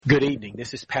Good evening.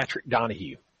 This is Patrick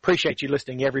Donahue. Appreciate you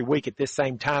listening every week at this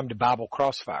same time to Bible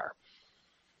Crossfire.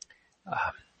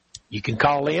 You can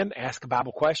call in, ask a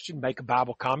Bible question, make a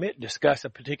Bible comment, discuss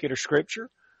a particular scripture,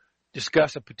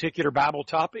 discuss a particular Bible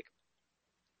topic.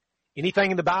 Anything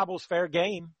in the Bible is fair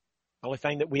game. The only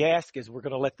thing that we ask is we're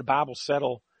going to let the Bible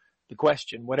settle the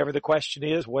question. Whatever the question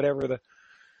is, whatever the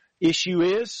issue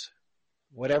is,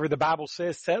 whatever the Bible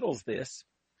says settles this,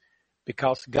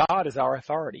 because God is our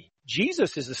authority.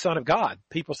 Jesus is the Son of God.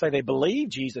 People say they believe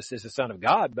Jesus is the Son of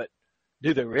God, but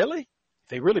do they really? If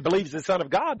they really believe he's the Son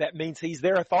of God, that means he's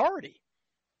their authority.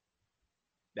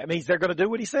 That means they're going to do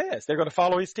what he says. They're going to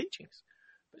follow his teachings.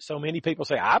 But so many people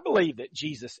say, I believe that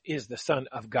Jesus is the Son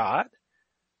of God,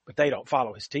 but they don't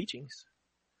follow his teachings.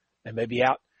 They may be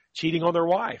out cheating on their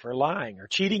wife or lying or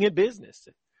cheating in business.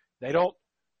 They don't,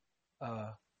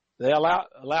 they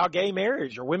allow gay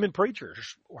marriage or women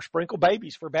preachers or sprinkle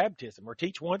babies for baptism or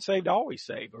teach once saved, always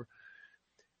saved, or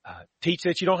teach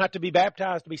that you don't have to be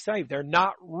baptized to be saved. They're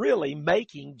not really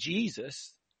making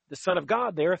Jesus, the Son of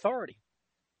God, their authority.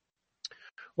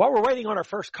 While we're waiting on our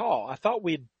first call, I thought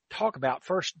we'd talk about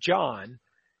 1 John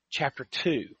chapter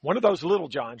 2, one of those little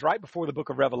Johns right before the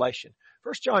book of Revelation.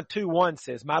 1 John 2:1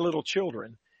 says, My little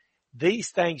children,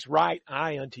 these things write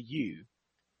I unto you,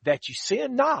 that you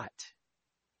sin not.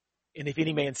 And if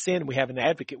any man sin, we have an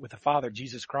advocate with the Father,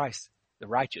 Jesus Christ, the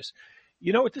righteous.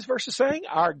 You know what this verse is saying?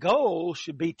 Our goal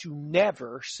should be to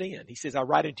never sin. He says, I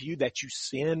write unto you that you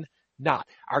sin not.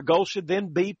 Our goal should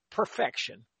then be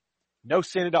perfection. No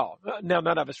sin at all. Now,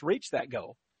 none of us reach that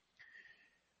goal.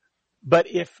 But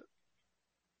if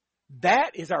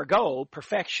that is our goal,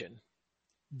 perfection,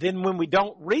 then when we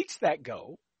don't reach that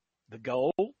goal, the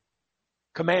goal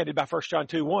commanded by 1 John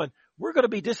 2:1, we're going to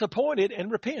be disappointed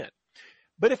and repent.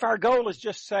 But if our goal is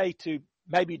just, say, to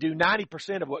maybe do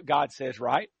 90% of what God says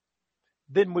right,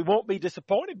 then we won't be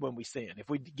disappointed when we sin. If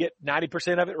we get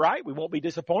 90% of it right, we won't be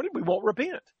disappointed. We won't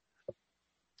repent.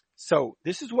 So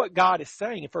this is what God is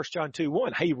saying in 1 John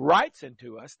 2:1. He writes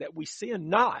into us that we sin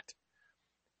not.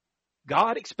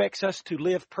 God expects us to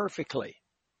live perfectly.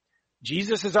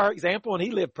 Jesus is our example, and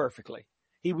he lived perfectly.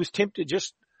 He was tempted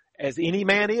just as any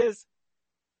man is,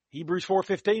 Hebrews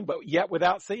 4:15, but yet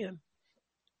without sin.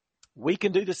 We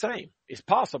can do the same. It's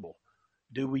possible.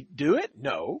 Do we do it?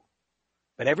 No.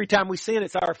 But every time we sin,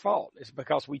 it's our fault. It's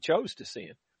because we chose to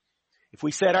sin. If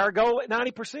we set our goal at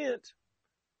 90%,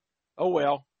 oh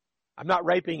well, I'm not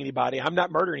raping anybody. I'm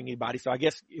not murdering anybody. So I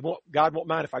guess God won't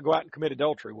mind if I go out and commit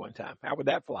adultery one time. How would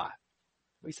that fly?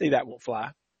 We see that won't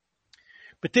fly.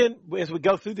 But then as we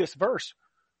go through this verse,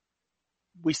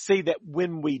 we see that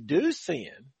when we do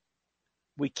sin,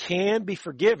 we can be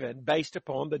forgiven based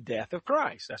upon the death of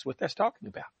Christ. That's what that's talking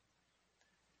about.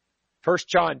 1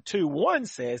 John 2:1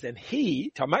 says, and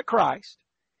he, talking about Christ,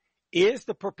 is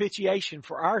the propitiation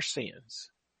for our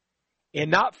sins, and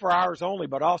not for ours only,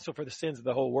 but also for the sins of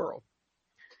the whole world.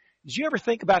 Did you ever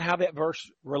think about how that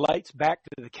verse relates back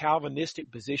to the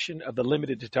Calvinistic position of the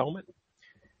limited atonement?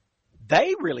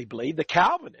 They really believe, the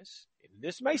Calvinists, and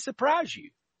this may surprise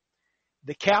you,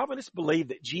 the Calvinists believe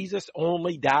that Jesus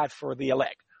only died for the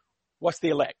elect. What's the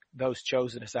elect? Those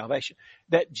chosen to salvation.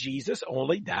 That Jesus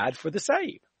only died for the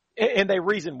saved. And they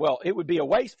reason, well, it would be a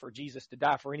waste for Jesus to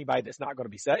die for anybody that's not going to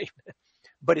be saved.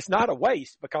 But it's not a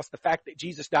waste, because the fact that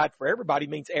Jesus died for everybody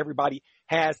means everybody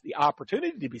has the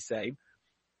opportunity to be saved.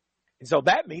 And so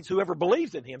that means whoever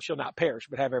believes in him shall not perish,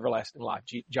 but have everlasting life.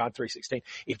 John 3:16.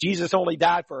 If Jesus only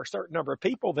died for a certain number of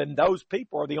people, then those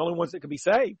people are the only ones that can be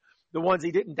saved. The ones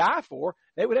he didn't die for,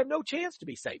 they would have no chance to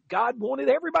be saved. God wanted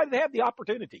everybody to have the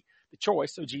opportunity, the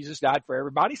choice. So Jesus died for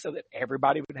everybody so that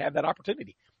everybody would have that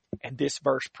opportunity. And this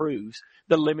verse proves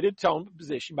the limited atonement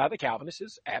position by the Calvinists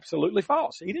is absolutely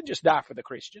false. He didn't just die for the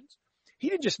Christians. He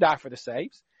didn't just die for the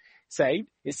saved.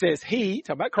 It says he,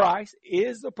 talking about Christ,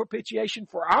 is the propitiation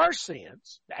for our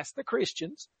sins. That's the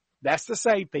Christians. That's the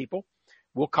saved people.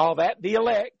 We'll call that the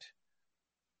elect.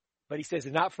 But he says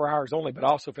it's not for ours only, but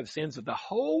also for the sins of the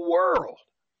whole world.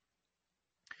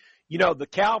 You know, the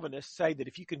Calvinists say that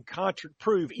if you can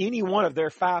prove any one of their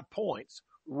 5 points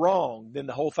wrong, then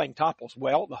the whole thing topples.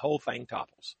 Well, the whole thing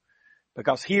topples.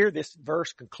 Because here, this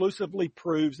verse conclusively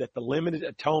proves that the limited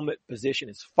atonement position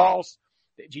is false,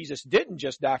 that Jesus didn't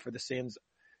just die for the sins,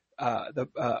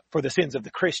 for the sins of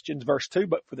the Christians, verse 2,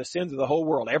 but for the sins of the whole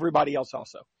world, everybody else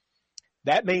also.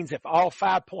 That means if all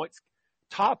 5 points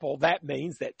topple, that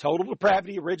means that total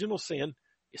depravity, original sin,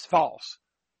 is false.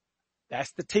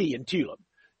 That's the T in TULIP.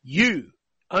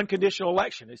 Unconditional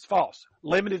election, is false.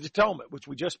 Limited atonement, which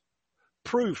we just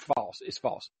prove false is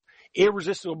false.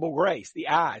 Irresistible grace, the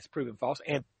I, is proven false.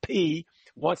 And P,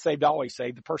 once saved, always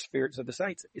saved, the perseverance of the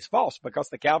saints, is false, because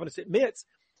the Calvinist admits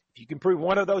if you can prove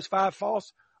one of those 5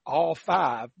 false, all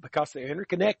 5, because they're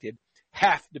interconnected,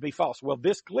 have to be false. Well,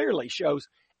 this clearly shows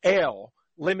L,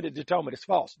 limited atonement, is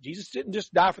false. Jesus didn't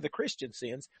just die for the Christian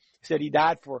sins. He said he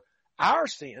died for our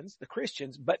sins, the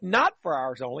Christians, but not for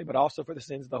ours only, but also for the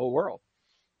sins of the whole world.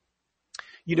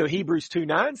 You know, Hebrews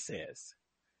 2:9 says,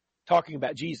 talking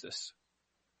about Jesus,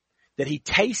 that he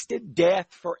tasted death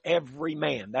for every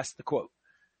man. That's the quote.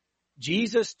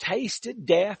 Jesus tasted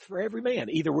death for every man.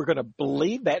 Either we're going to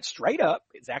believe that straight up,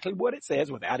 exactly what it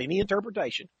says without any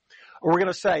interpretation, or we're going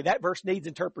to say that verse needs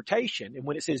interpretation. And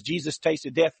when it says Jesus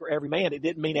tasted death for every man, it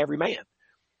didn't mean every man.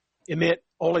 It meant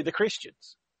only the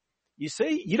Christians. You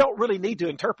see, you don't really need to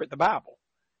interpret the Bible.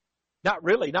 Not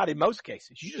really, not in most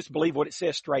cases. You just believe what it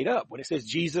says straight up. When it says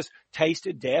Jesus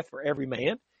tasted death for every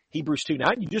man, Hebrews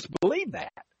 2:9, you just believe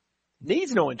that. It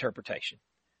needs no interpretation.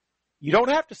 You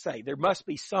don't have to say there must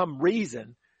be some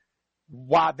reason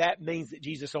why that means that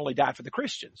Jesus only died for the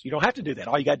Christians. You don't have to do that.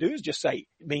 All you got to do is just say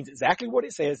it means exactly what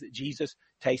it says, that Jesus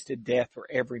tasted death for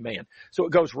every man. So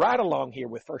it goes right along here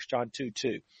with 1 John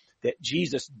 2:2, that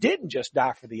Jesus didn't just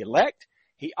die for the elect.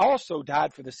 He also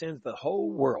died for the sins of the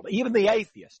whole world, even the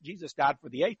atheist. Jesus died for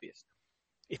the atheist.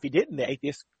 If he didn't, the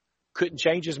atheist couldn't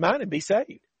change his mind and be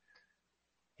saved.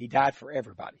 He died for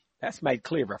everybody. That's made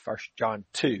clear by 1 John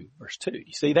 2, verse 2. Do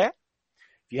you see that?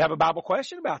 If you have a Bible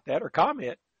question about that or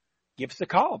comment, give us a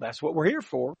call. That's what we're here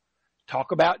for.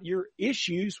 Talk about your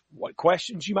issues, what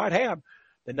questions you might have.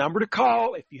 The number to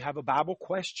call if you have a Bible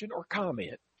question or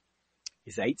comment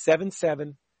is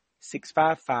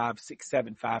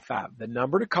 877-655-6755. The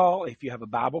number to call if you have a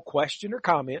Bible question or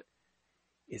comment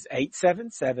is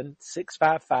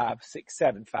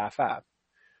 877-655-6755.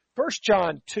 1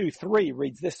 John 2:3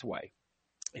 reads this way,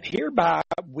 and hereby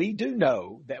we do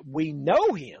know that we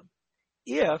know him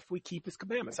if we keep his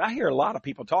commandments. I hear a lot of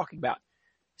people talking about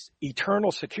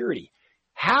eternal security.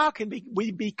 How can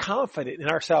we be confident in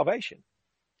our salvation?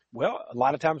 Well, a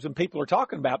lot of times when people are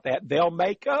talking about that, they'll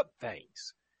make up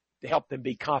things to help them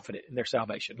be confident in their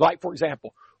salvation. Like, for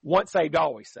example, once saved,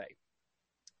 always saved.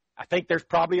 I think there's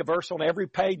probably a verse on every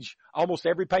page, almost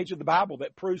every page of the Bible,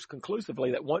 that proves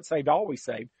conclusively that once saved, always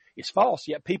saved is false,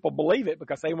 yet people believe it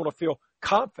because they want to feel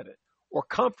confident or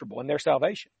comfortable in their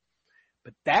salvation.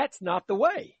 But that's not the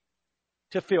way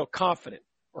to feel confident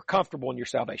or comfortable in your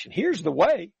salvation. Here's the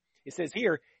way. It says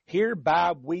here,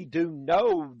 hereby we do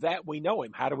know that we know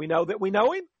him. How do we know that we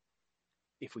know him?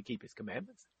 If we keep his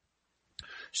commandments.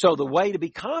 So the way to be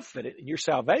confident in your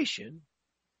salvation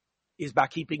is by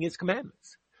keeping his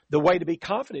commandments. The way to be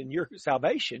confident in your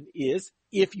salvation is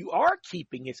if you are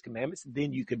keeping his commandments,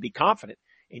 then you can be confident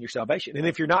in your salvation. And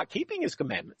if you're not keeping his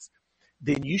commandments,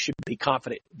 then you should be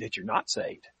confident that you're not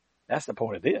saved. That's the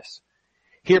point of this.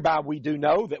 Hereby we do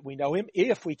know that we know him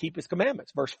if we keep his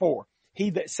commandments. Verse 4,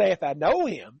 he that saith, I know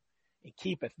him, and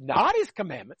keepeth not his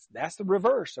commandments, that's the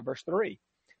reverse of verse 3,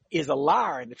 is a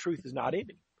liar, and the truth is not in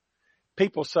him.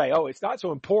 People say, oh, it's not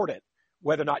so important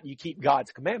whether or not you keep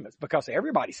God's commandments because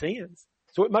everybody sins.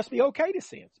 So it must be okay to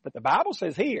sin. But the Bible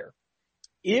says here,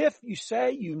 if you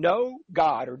say you know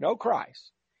God or know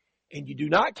Christ and you do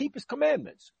not keep his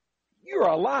commandments, you're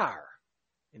a liar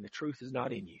and the truth is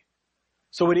not in you.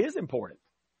 So it is important.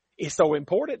 It's so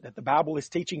important that the Bible is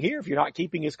teaching here, if you're not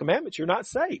keeping his commandments, you're not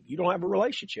saved. You don't have a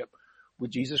relationship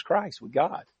with Jesus Christ, with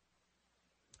God.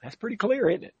 That's pretty clear,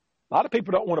 isn't it? A lot of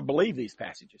people don't want to believe these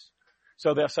passages.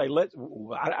 So they'll say,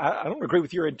 I don't agree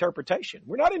with your interpretation.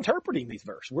 We're not interpreting these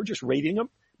verses. We're just reading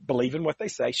them, believing what they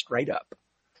say straight up.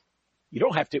 You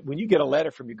don't have to, when you get a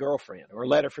letter from your girlfriend or a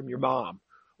letter from your mom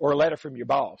or a letter from your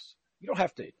boss, you don't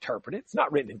have to interpret it. It's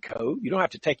not written in code. You don't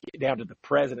have to take it down to the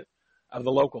president of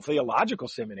the local theological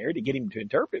seminary to get him to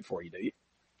interpret for you, do you?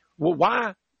 Well,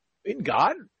 why isn't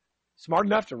God smart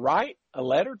enough to write a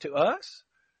letter to us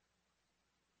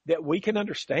that we can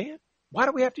understand? Why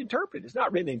do we have to interpret it? It's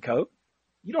not written in code.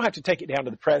 You don't have to take it down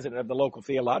to the president of the local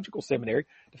theological seminary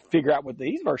to figure out what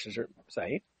these verses are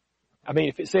saying. I mean,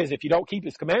 if it says, if you don't keep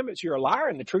his commandments, you're a liar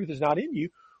and the truth is not in you,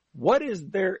 what is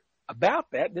there about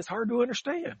that that's hard to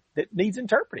understand, that needs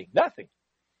interpreting? Nothing.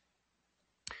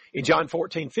 In John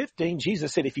 14:15,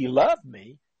 Jesus said, if you love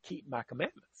me, keep my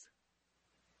commandments.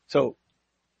 So,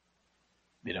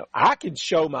 I can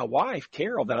show my wife,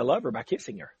 Carol, that I love her by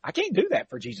kissing her. I can't do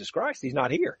that for Jesus Christ. He's not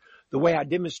here. The way I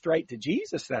demonstrate to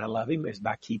Jesus that I love him is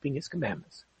by keeping his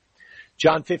commandments.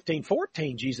 John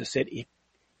 15:14, Jesus said, if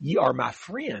ye are my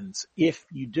friends, if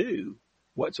you do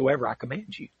whatsoever I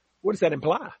command you. What does that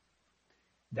imply?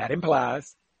 That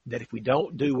implies that if we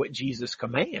don't do what Jesus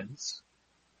commands,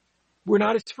 we're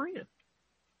not his friend.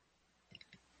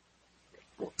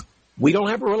 We don't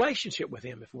have a relationship with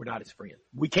him if we're not his friend.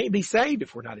 We can't be saved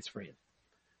if we're not his friend.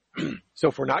 So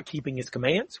if we're not keeping his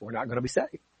commands, we're not going to be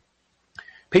saved.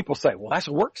 People say, well, that's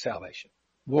a work salvation.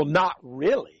 Well, not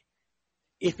really.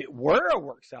 If it were a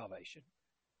work salvation,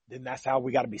 then that's how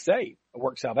we got to be saved, a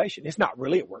work salvation. It's not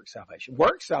really a work salvation.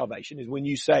 Work salvation is when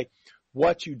you say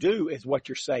what you do is what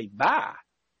you're saved by,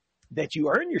 that you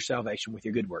earn your salvation with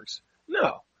your good works.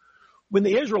 No. When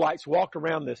the Israelites walked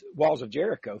around the walls of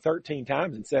Jericho 13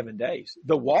 times in 7 days,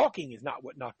 the walking is not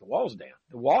what knocked the walls down.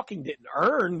 The walking didn't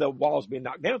earn the walls being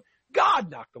knocked down.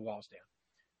 God knocked the walls down.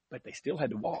 But they still had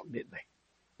to walk, didn't they?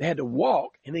 They had to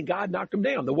walk, and then God knocked them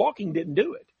down. The walking didn't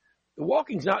do it. The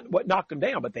walking's not what knocked them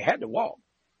down, but they had to walk.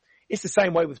 It's the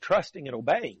same way with trusting and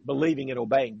obeying, believing and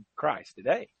obeying Christ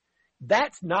today.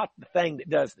 That's not the thing that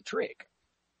does the trick.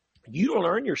 You don't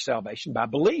earn your salvation by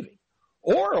believing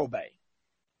or obeying.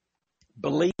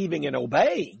 Believing and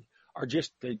obeying are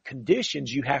just the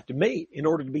conditions you have to meet in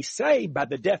order to be saved by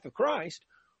the death of Christ,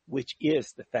 which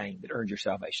is the thing that earns your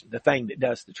salvation, the thing that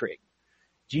does the trick.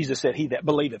 Jesus said, he that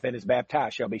believeth and is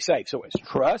baptized shall be saved. So it's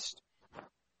trust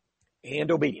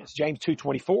and obedience. James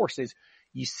 2:24 says,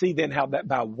 you see then how that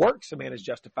by works a man is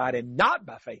justified and not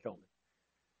by faith only.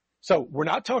 So we're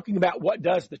not talking about what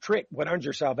does the trick, what earns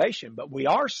your salvation, but we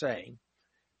are saying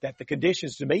that the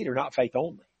conditions to meet are not faith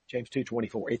only. James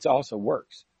 2:24. It's also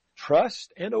works.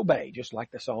 Trust and obey, just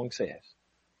like the song says.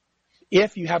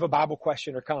 If you have a Bible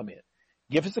question or comment,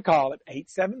 give us a call at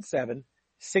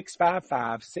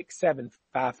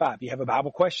 877-655-6755. If you have a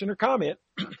Bible question or comment,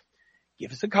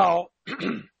 give us a call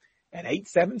at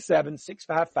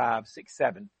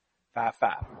 877-655-6755.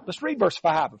 Let's read verse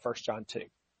 5 of 1 John 2.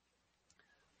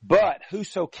 But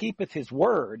whoso keepeth his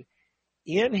word,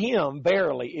 in him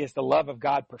verily is the love of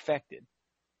God perfected.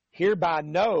 Hereby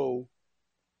know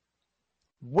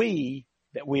we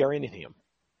that we are in him.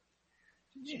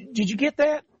 Did you get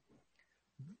that?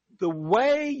 The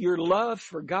way your love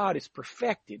for God is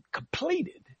perfected,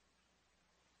 completed,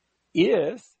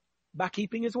 is by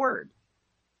keeping his word.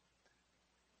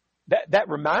 That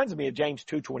reminds me of James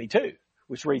 2:22,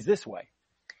 which reads this way.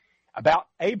 About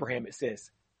Abraham it says,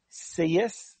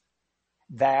 seest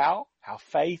thou how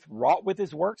faith wrought with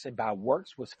his works, and by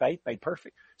works was faith made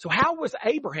perfect? So how was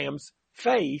Abraham's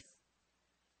faith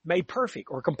made perfect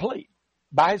or complete?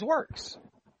 By his works.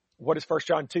 What is 1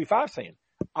 John 2:5 saying?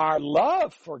 Our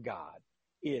love for God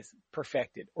is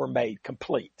perfected or made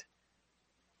complete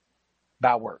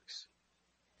by works.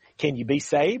 Can you be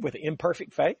saved with an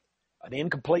imperfect faith, an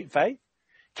incomplete faith?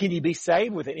 Can you be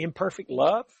saved with an imperfect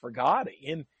love for God,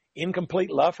 an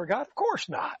incomplete love for God? Of course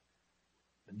not.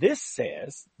 This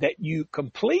says that you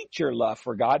complete your love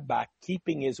for God by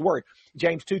keeping his word.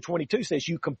 James 2:22 says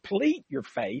you complete your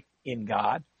faith in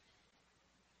God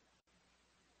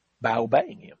by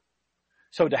obeying him.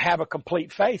 So to have a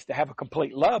complete faith, to have a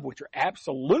complete love, which are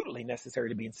absolutely necessary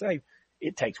to being saved,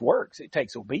 it takes works. It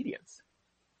takes obedience.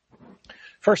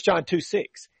 1 John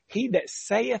 2:6, he that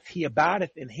saith he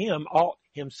abideth in him ought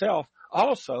himself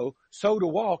also so to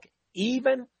walk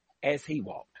even as he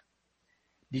walked.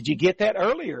 Did you get that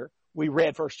earlier? We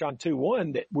read 1 John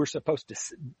 2:1 that we're supposed to,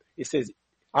 it says,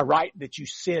 I write that you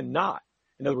sin not.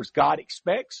 In other words, God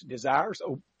expects, desires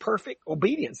perfect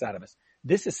obedience out of us.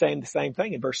 This is saying the same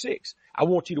thing in verse 6. I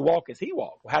want you to walk as he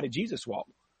walked. Well, how did Jesus walk?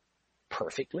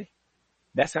 Perfectly.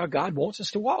 That's how God wants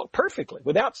us to walk, perfectly,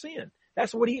 without sin.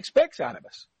 That's what he expects out of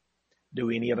us. Do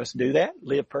any of us do that?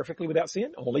 Live perfectly without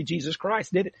sin? Only Jesus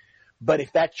Christ did it. But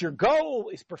if that's your goal,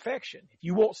 is perfection. If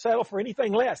you won't settle for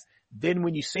anything less, then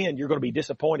when you sin, you're going to be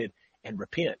disappointed and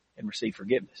repent and receive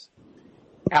forgiveness.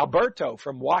 Alberto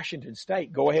from Washington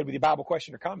State, go ahead with your Bible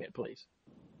question or comment, please.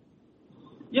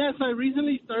 Yes, I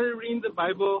recently started reading the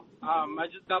Bible. I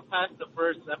just got past the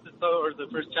first episode or the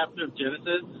first chapter of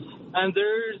Genesis, and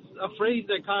there's a phrase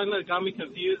that kind of got me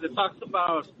confused. It talks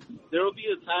about there will be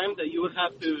a time that you would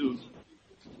have to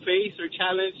face or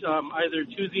challenge either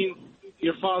choosing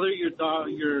your father,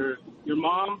 your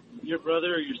mom, your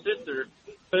brother, or your sister,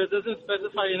 but it doesn't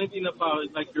specify anything about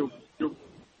like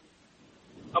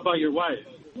about your wife.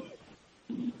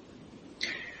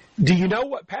 Do you know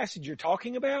what passage you're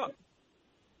talking about,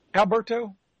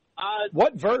 Alberto?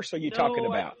 What verse are you talking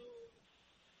about?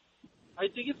 I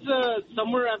think it's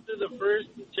somewhere after the first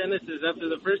Genesis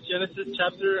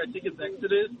chapter. I think it's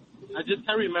Exodus. I just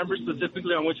can't remember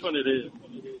specifically on which one it is.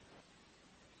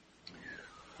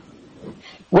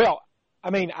 Well, I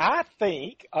mean, I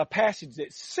think a passage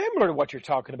that's similar to what you're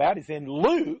talking about is in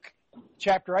Luke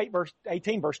chapter 8, verse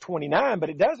 18, verse 29, but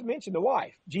it does mention the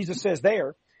wife. Jesus says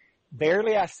there,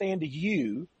 verily I say unto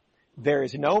you, there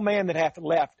is no man that hath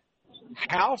left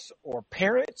house or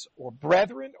parents or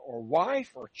brethren or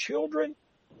wife or children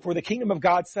for the kingdom of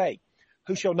God's sake,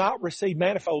 who shall not receive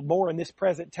manifold more in this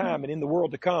present time and in the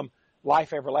world to come,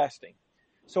 life everlasting.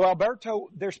 So Alberto,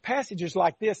 there's passages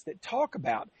like this that talk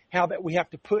about how that we have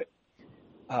to put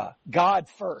God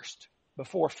first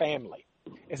before family.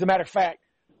 As a matter of fact,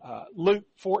 Luke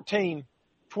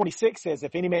 14:26 says,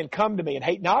 if any man come to me and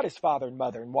hate not his father and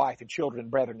mother and wife and children and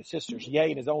brethren and sisters,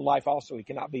 yea, in his own life also, he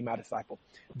cannot be my disciple.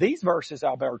 These verses,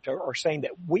 Alberto, are saying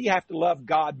that we have to love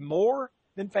God more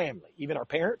than family, even our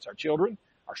parents, our children,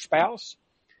 our spouse.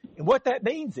 And what that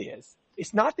means is,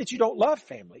 it's not that you don't love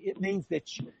family. It means that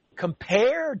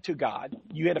compared to God,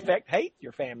 you in effect hate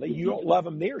your family. You don't love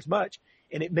them near as much.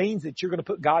 And it means that you're going to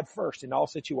put God first in all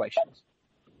situations.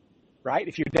 Right?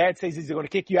 If your dad says he's going to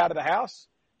kick you out of the house,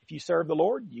 if you serve the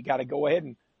Lord, you got to go ahead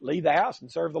and leave the house and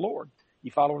serve the Lord.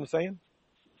 You follow what I'm saying?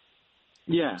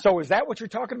 Yeah. So is that what you're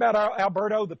talking about,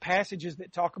 Alberto? The passages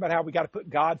that talk about how we got to put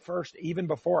God first even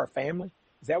before our family?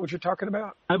 Is that what you're talking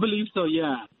about? I believe so,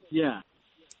 yeah. Yeah.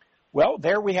 Well,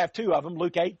 there we have two of them,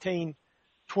 Luke 18:29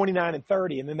 and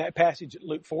 30, and then that passage at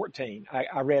Luke 14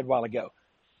 I read a while ago.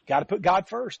 Got to put God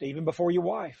first, even before your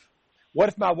wife. What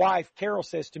if my wife, Carol,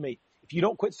 says to me, if you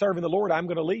don't quit serving the Lord, I'm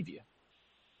going to leave you?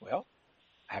 Well,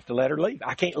 I have to let her leave.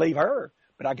 I can't leave her,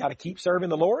 but I got to keep serving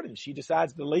the Lord, and she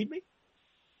decides to leave me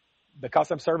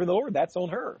because I'm serving the Lord. That's on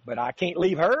her, but I can't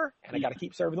leave her, and I got to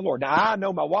keep serving the Lord. Now, I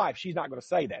know my wife. She's not going to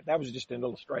say that. That was just an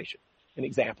illustration, an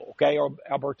example. Okay,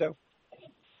 Alberto?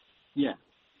 Yeah.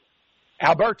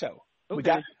 Alberto,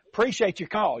 Okay. Appreciate your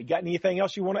call. You got anything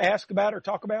else you want to ask about or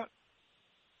talk about?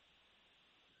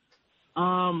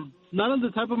 None of the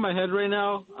top of my head right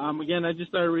now. Again, I just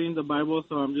started reading the Bible,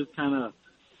 so I'm just kind of,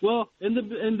 well, in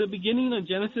the beginning of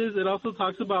Genesis, it also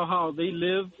talks about how they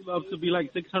live up to be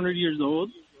like 600 years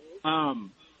old. But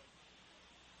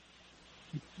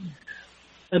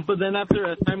then after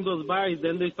as time goes by,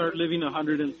 then they start living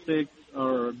 106,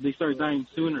 or they start dying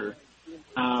sooner.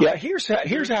 Here's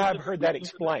how I've heard that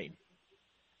explained.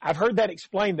 I've heard that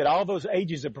explained that all those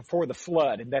ages are before the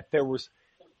flood, and that there was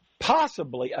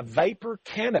possibly a vapor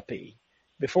canopy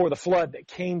before the flood that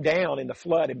came down in the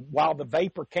flood. And while the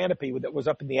vapor canopy that was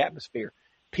up in the atmosphere,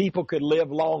 people could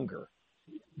live longer.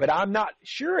 But I'm not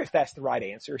sure if that's the right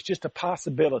answer. It's just a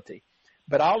possibility.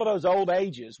 But all of those old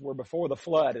ages were before the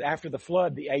flood. And after the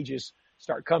flood, the ages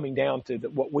start coming down to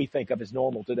what we think of as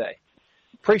normal today.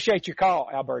 Appreciate your call,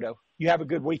 Alberto. You have a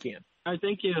good weekend. All right,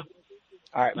 thank you.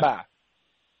 All right, bye.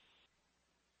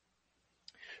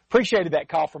 Appreciated that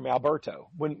call from Alberto.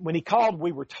 When he called,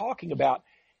 we were talking about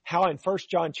how in 1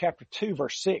 John chapter 2,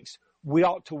 verse 6, we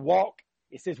ought to walk.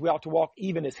 It says we ought to walk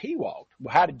even as he walked.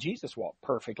 Well, how did Jesus walk?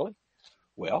 Perfectly.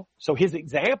 Well, so his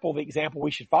example, the example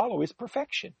we should follow is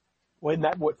perfection. Well, isn't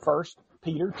that what 1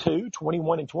 Peter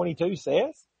 2:21 and 22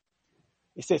 says?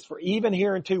 It says, for even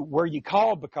hereunto were you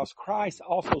called, because Christ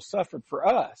also suffered for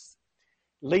us,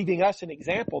 leaving us an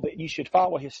example that you should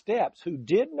follow his steps, who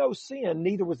did no sin,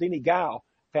 neither was any guile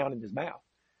found in his mouth.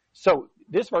 So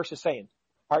this verse is saying,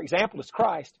 our example is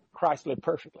Christ. Christ lived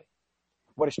perfectly.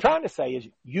 What it's trying to say is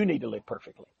you need to live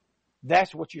perfectly.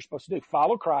 That's what you're supposed to do.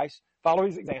 Follow Christ, follow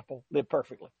his example, live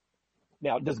perfectly.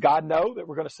 Now, does God know that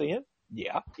we're going to sin?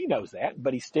 Yeah, he knows that,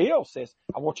 but he still says,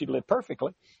 I want you to live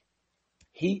perfectly.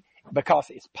 Because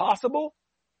it's possible,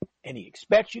 and he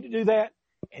expects you to do that.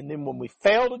 And then when we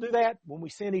fail to do that, when we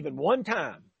sin even one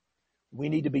time, we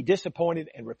need to be disappointed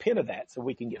and repent of that so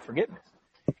we can get forgiveness.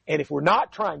 And if we're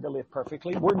not trying to live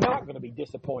perfectly, we're not going to be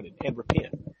disappointed and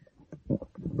repent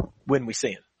when we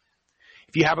sin.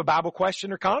 If you have a Bible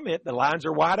question or comment, the lines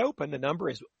are wide open. The number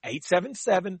is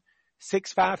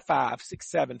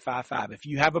 877-655-6755. If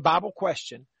you have a Bible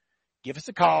question, give us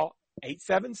a call,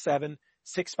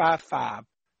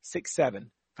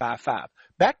 877-655-6755.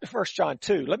 Back to 1 John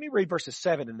 2. Let me read verses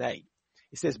 7 and 8.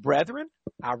 It says, brethren,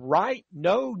 I write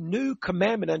no new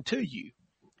commandment unto you,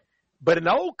 but an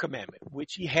old commandment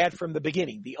which ye had from the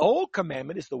beginning. The old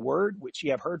commandment is the word which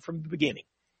ye have heard from the beginning.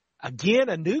 Again,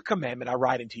 a new commandment I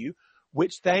write unto you,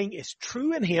 which thing is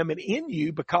true in him and in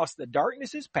you, because the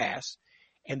darkness is past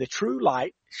and the true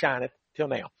light shineth till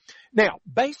now. Now,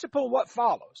 based upon what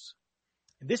follows,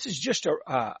 and this is just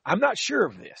I'm not sure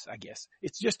of this, I guess.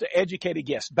 It's just an educated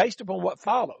guess. Based upon what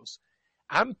follows,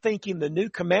 I'm thinking the new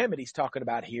commandment he's talking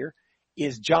about here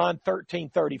is John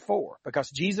 13:34, because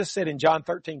Jesus said in John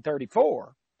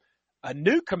 13:34, a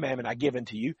new commandment I give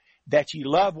unto you, that ye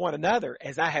love one another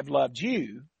as I have loved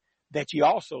you, that ye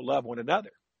also love one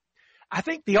another. I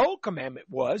think the old commandment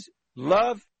was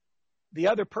love the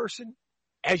other person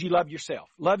as you love yourself.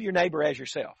 Love your neighbor as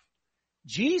yourself.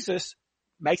 Jesus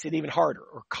makes it even harder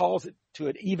or calls it to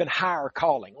an even higher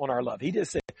calling on our love. He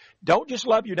just said, don't just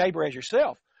love your neighbor as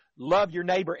yourself. Love your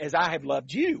neighbor as I have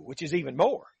loved you, which is even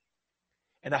more.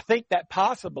 And I think that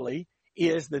possibly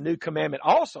is the new commandment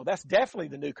also. That's definitely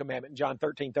the new commandment in John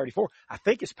 13:34. I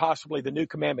think it's possibly the new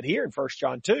commandment here in 1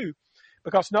 John 2,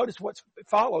 because notice what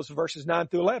follows verses 9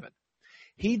 through 11.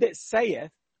 He that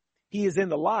saith he is in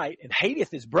the light and hateth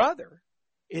his brother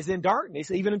is in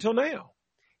darkness even until now.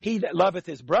 He that loveth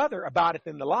his brother abideth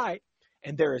in the light,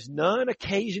 and there is none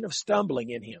occasion of stumbling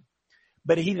in him.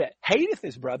 But he that hateth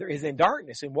his brother is in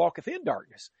darkness and walketh in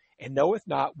darkness, and knoweth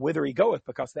not whither he goeth,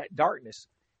 because that darkness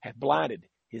hath blinded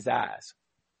his eyes.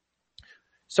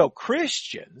 So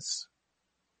Christians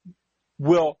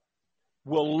will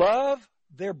love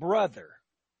their brother.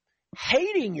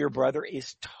 Hating your brother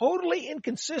is totally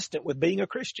inconsistent with being a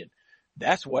Christian.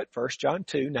 That's what 1 John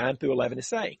 2, 9 through 11 is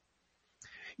saying.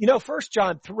 1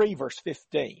 John 3, verse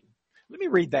 15. Let me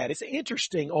read that. It's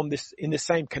interesting in this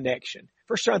same connection.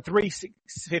 1 John 3,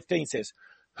 15 says,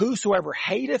 whosoever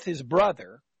hateth his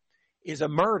brother is a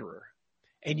murderer,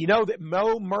 and you know that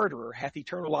no murderer hath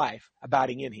eternal life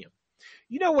abiding in him.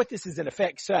 You know what this is in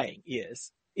effect saying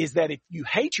is that if you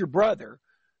hate your brother,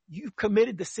 you've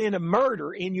committed the sin of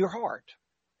murder in your heart.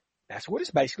 That's what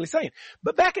it's basically saying.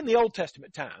 But back in the Old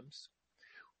Testament times,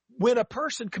 when a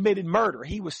person committed murder,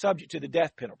 he was subject to the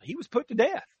death penalty. He was put to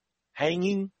death,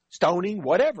 hanging, stoning,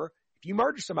 whatever. If you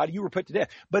murdered somebody, you were put to death.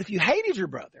 But if you hated your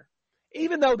brother,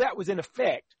 even though that was in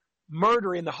effect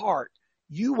murder in the heart,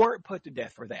 you weren't put to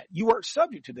death for that. You weren't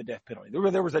subject to the death penalty.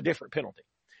 There was a different penalty.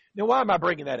 Now, why am I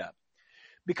bringing that up?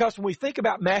 Because when we think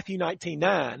about Matthew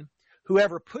 19:9,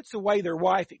 whoever puts away their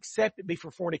wife except it be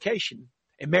for fornication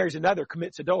and marries another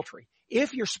commits adultery.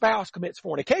 If your spouse commits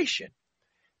fornication,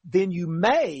 then you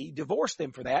may divorce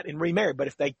them for that and remarry. But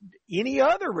if they, any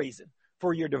other reason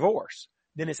for your divorce,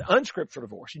 then it's unscriptural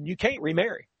divorce and you can't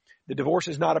remarry. The divorce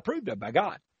is not approved of by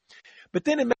God. But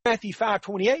then in Matthew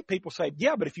 5:28, people say,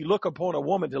 yeah, but if you look upon a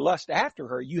woman to lust after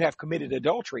her, you have committed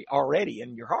adultery already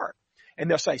in your heart. And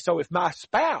they'll say, so if my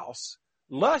spouse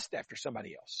lusts after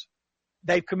somebody else,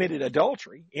 they've committed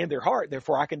adultery in their heart,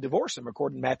 therefore I can divorce them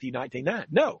according to Matthew 19:9.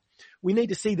 No, we need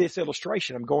to see this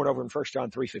illustration I'm going over in 1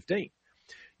 John 3:15.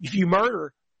 If you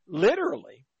murder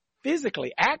literally,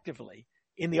 physically, actively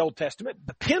in the Old Testament,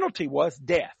 the penalty was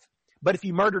death. But if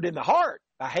you murdered in the heart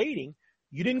by hating,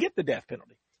 you didn't get the death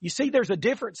penalty. You see, there's a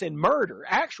difference in murder,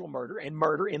 actual murder, and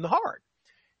murder in the heart.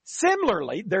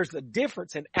 Similarly, there's a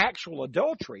difference in actual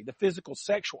adultery, the physical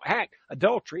sexual act,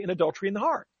 adultery, and adultery in the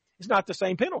heart. It's not the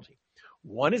same penalty.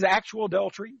 One is actual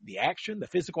adultery, the action, the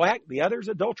physical act. The other is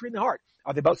adultery in the heart.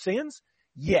 Are they both sins?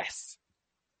 Yes.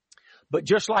 But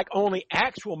just like only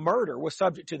actual murder was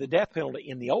subject to the death penalty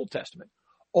in the Old Testament,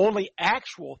 only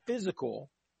actual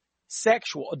physical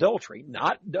sexual adultery,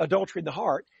 not adultery in the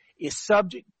heart, is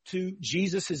subject to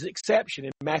Jesus' exception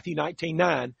in Matthew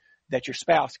 19:9 that your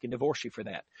spouse can divorce you for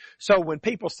that. So when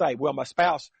people say, well, my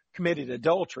spouse committed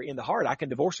adultery in the heart, I can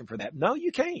divorce them for that. No,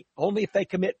 you can't. Only if they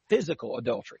commit physical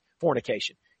adultery,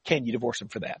 fornication, can you divorce them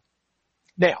for that.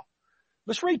 Now,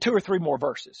 let's read 2 or 3 more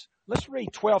verses. Let's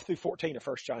read 12 through 14 of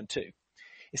 1 John 2.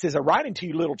 It says, I write unto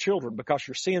you little children because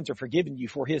your sins are forgiven you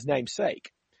for his name's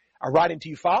sake. I write unto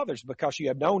you fathers because you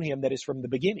have known him that is from the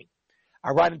beginning.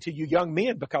 I write unto you young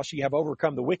men because you have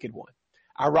overcome the wicked one.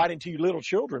 I write unto you little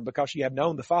children because you have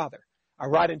known the Father. I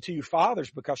write unto you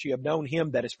fathers because you have known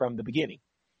him that is from the beginning.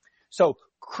 So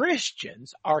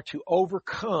Christians are to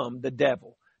overcome the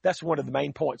devil. That's one of the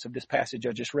main points of this passage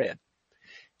I just read.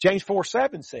 James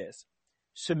 4:7 says,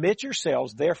 submit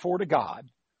yourselves therefore to God,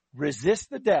 resist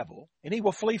the devil, and he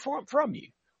will flee from you.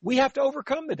 We have to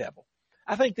overcome the devil.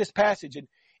 I think this passage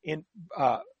in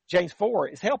James 4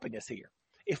 is helping us here.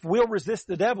 If we'll resist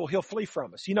the devil, he'll flee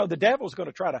from us. You know, the devil's going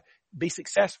to try to be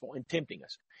successful in tempting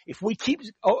us. If we keep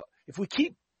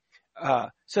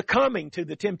succumbing to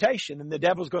the temptation, then the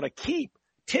devil's going to keep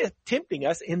tempting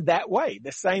us in that way,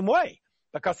 the same way,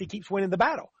 because he keeps winning the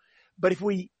battle. But if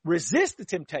we resist the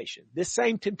temptation, this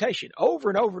same temptation over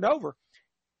and over and over,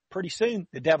 pretty soon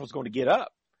the devil's going to get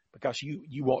up because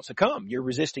you won't succumb. You're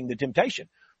resisting the temptation.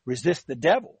 Resist the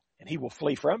devil and he will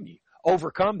flee from you.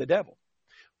 Overcome the devil.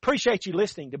 Appreciate you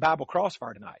listening to Bible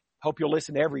Crossfire tonight. Hope you'll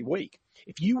listen every week.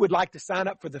 If you would like to sign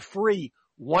up for the free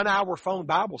 1-hour phone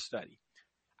Bible study,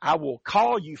 I will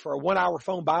call you for a 1-hour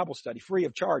phone Bible study free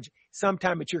of charge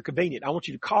sometime at your convenience. I want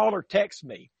you to call or text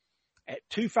me at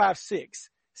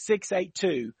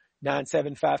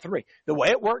 256-682-9753. The way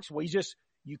it works,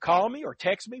 you call me or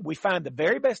text me. We find the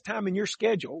very best time in your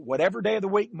schedule, whatever day of the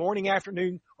week, morning,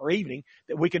 afternoon, or evening,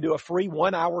 that we can do a free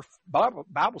 1-hour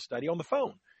Bible study on the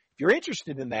phone. If you're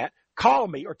interested in that, call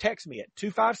me or text me at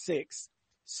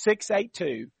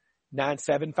 256-682-9753.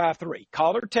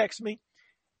 Call or text me,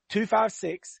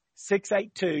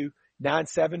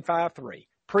 256-682-9753.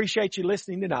 Appreciate you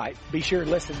listening tonight. Be sure to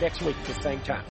listen next week at the same time.